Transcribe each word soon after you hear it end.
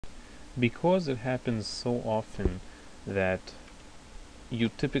Because it happens so often that you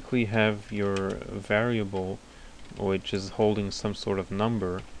typically have your variable which is holding some sort of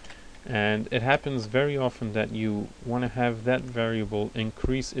number, and it happens very often that you want to have that variable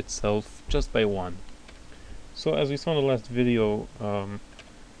increase itself just by 1. So as we saw in the last video,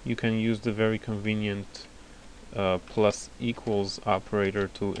 you can use the very convenient plus equals operator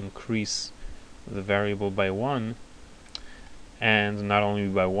to increase the variable by 1, and not only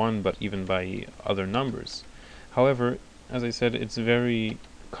by 1 but even by other numbers. However, as I said, it's very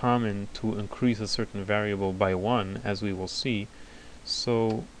common to increase a certain variable by 1, as we will see.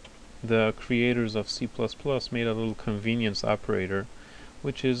 So the creators of C++ made a little convenience operator,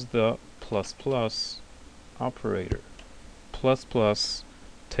 which is the plus plus operator. Plus plus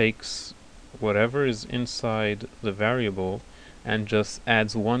takes whatever is inside the variable and just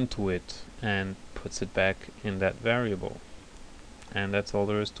adds 1 to it and puts it back in that variable. And that's all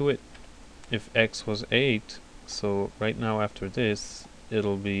there is to it. If x was 8, so right now after this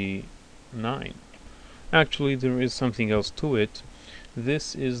it'll be 9. Actually, there is something else to it.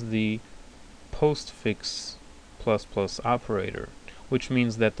 This is the postfix plus plus operator, which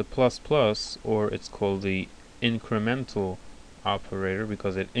means that the plus plus, or it's called the incremental operator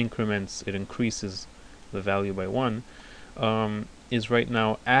because it increments, it increases the value by 1, is right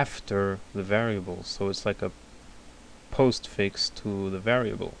now after the variable. So it's like a postfix to the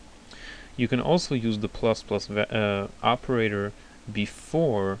variable. You can also use the plus plus operator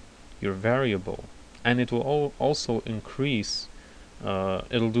before your variable, and it will also increase.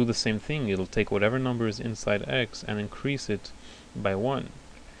 It'll do the same thing. It'll take whatever number is inside x and increase it by 1.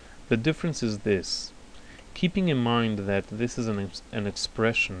 The difference is this: keeping in mind that this is an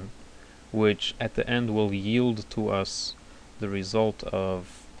expression which at the end will yield to us the result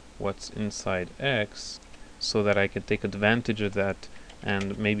of what's inside x, so that I can take advantage of that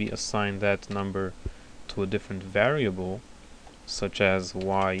and maybe assign that number to a different variable, such as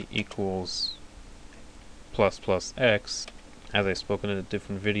y equals plus plus x. As I spoke in a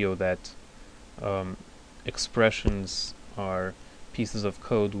different video, that expressions are pieces of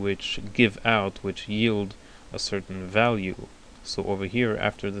code which give out, which yield a certain value. So over here,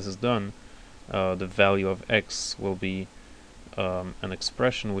 after this is done, the value of x will be an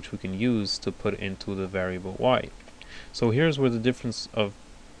expression which we can use to put into the variable y. So here's where the difference of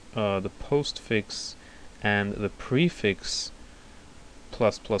the postfix and the prefix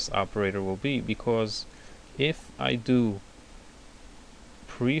plus plus operator will be, because if I do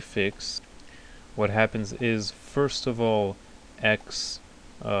prefix, what happens is, first of all, x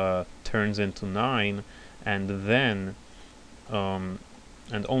turns into 9, and then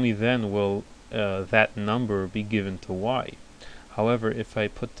and only then will that number be given to y. However, if I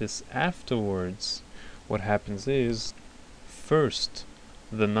put this afterwards, what happens is, first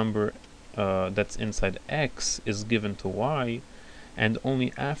the number that's inside x is given to y, and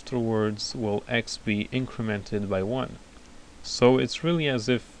only afterwards will x be incremented by 1. So it's really as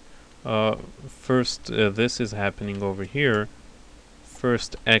if first this is happening over here,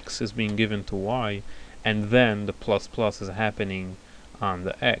 first x is being given to y, and then the plus plus is happening on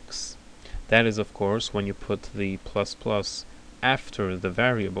the x. That is, of course, when you put the plus plus after the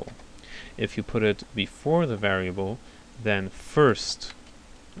variable. If you put it before the variable, then first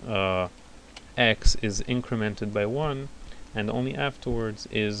x is incremented by 1, and only afterwards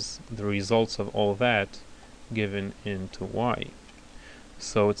is the results of all that given into y.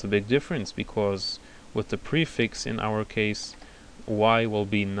 So it's a big difference, because with the prefix, in our case, y will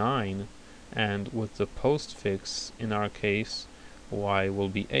be 9, and with the postfix, in our case, y will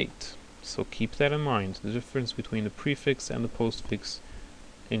be 8. So keep that in mind, the difference between the prefix and the postfix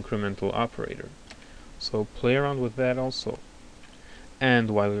incremental operator. So play around with that also.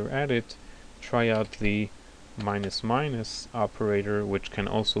 And while you're at it, try out the minus minus operator, which can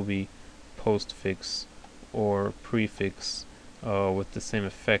also be postfix or prefix with the same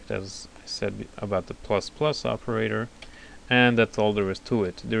effect as I said about the plus plus operator. And that's all there is to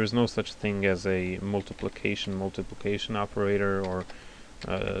it. There is no such thing as a multiplication operator, or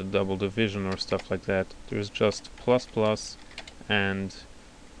double division or stuff like that. There's just plus plus and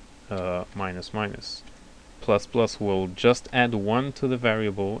minus minus. Plus plus will just add 1 to the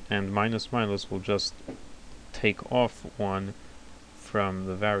variable, and minus minus will just take off 1 from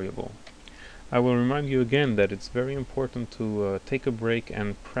the variable. I will remind you again that it's very important to take a break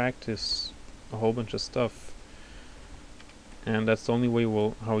and practice a whole bunch of stuff, and that's the only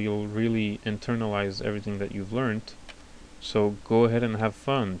way how you'll really internalize everything that you've learned. So go ahead and have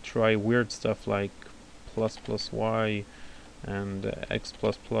fun. Try weird stuff like plus plus y and x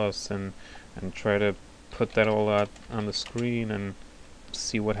plus plus, and try to put that all out on the screen and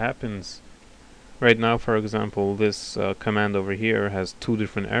see what happens. Right now, for example, this command over here has two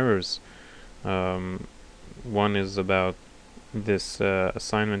different errors. One is about this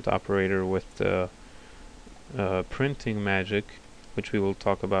assignment operator with the printing magic, which we will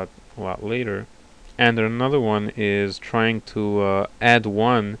talk about a lot later. And another one is trying to add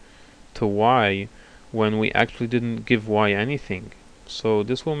 1 to y when we actually didn't give y anything. So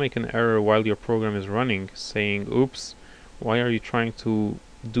this will make an error while your program is running, saying, oops, why are you trying to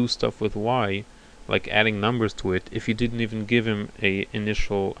do stuff with y, like adding numbers to it, if you didn't even give him a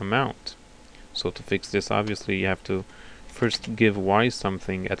initial amount? So to fix this, obviously you have to first give y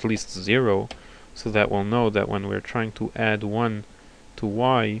something, at least 0, so that we'll know that when we're trying to add 1 to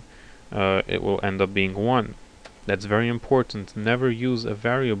y, it will end up being 1. That's very important. Never use a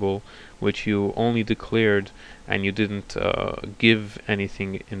variable which you only declared and you didn't give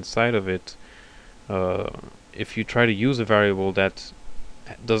anything inside of it. If you try to use a variable that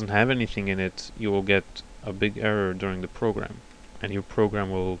doesn't have anything in it, you will get a big error during the program, and your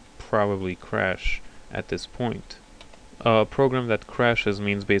program will probably crash at this point. A program that crashes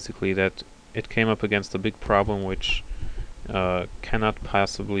means basically that it came up against a big problem which cannot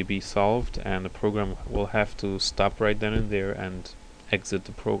possibly be solved, and the program will have to stop right then and there and exit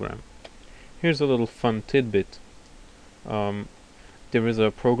the program. Here's a little fun tidbit. There is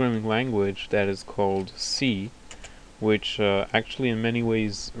a programming language that is called C, which actually in many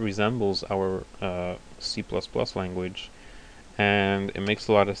ways resembles our C++ language, and it makes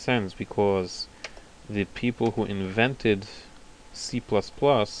a lot of sense because the people who invented C++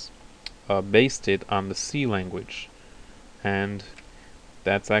 based it on the C language, and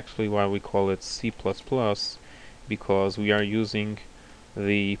that's actually why we call it C++, because we are using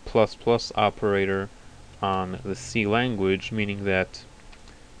the ++ operator on the C language, meaning that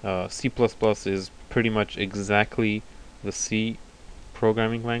C++ is pretty much exactly the C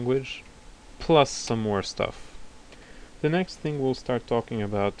programming language, plus some more stuff. The next thing we'll start talking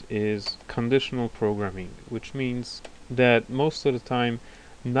about is conditional programming, which means that most of the time,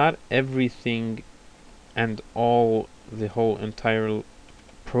 not everything and the whole entire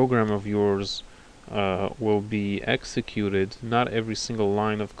program of yours will be executed. Not every single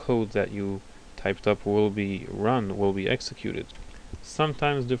line of code that you typed up will be executed.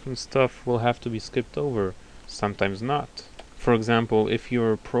 Sometimes different stuff will have to be skipped over, sometimes not. For example, if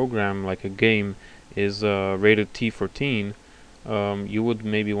your program, like a game, is rated T for teen, you would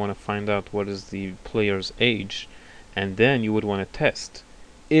maybe want to find out what is the player's age, and then you would want to test.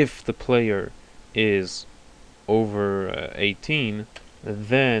 If the player is over 18,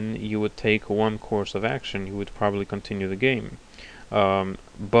 then you would take one course of action. You would probably continue the game.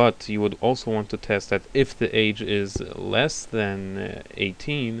 But you would also want to test that if the age is less than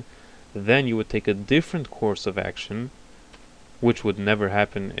 18, then you would take a different course of action, which would never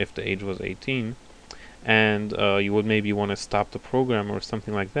happen if the age was 18, and you would maybe want to stop the program or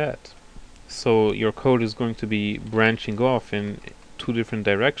something like that. So your code is going to be branching off in two different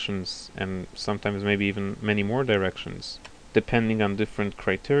directions, and sometimes maybe even many more directions. Depending on different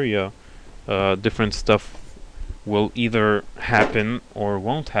criteria, different stuff will either happen or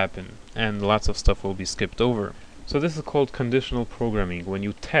won't happen, and lots of stuff will be skipped over. So this is called conditional programming, when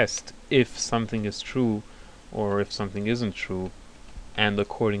you test if something is true or if something isn't true, and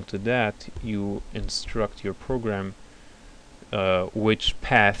according to that you instruct your program which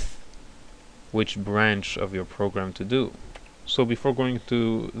branch of your program to do. So before going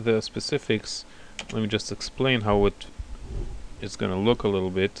to the specifics, let me just explain how it is going to look a little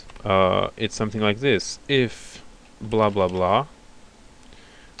bit. It's something like this: if blah blah blah,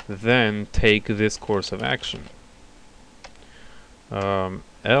 then take this course of action.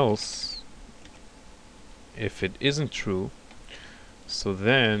 Else, if it isn't true, so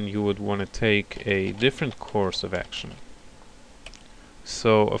then you would want to take a different course of action.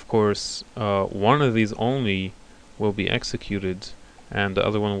 So of course one of these only will be executed and the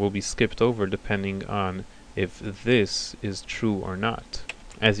other one will be skipped over depending on if this is true or not.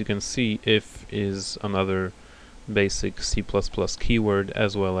 As you can see, if is another basic C++ keyword,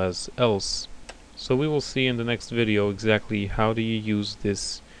 as well as else. So we will see in the next video exactly how do you use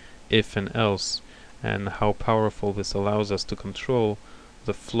this if and else, and how powerful this allows us to control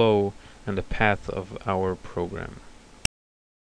the flow and the path of our program.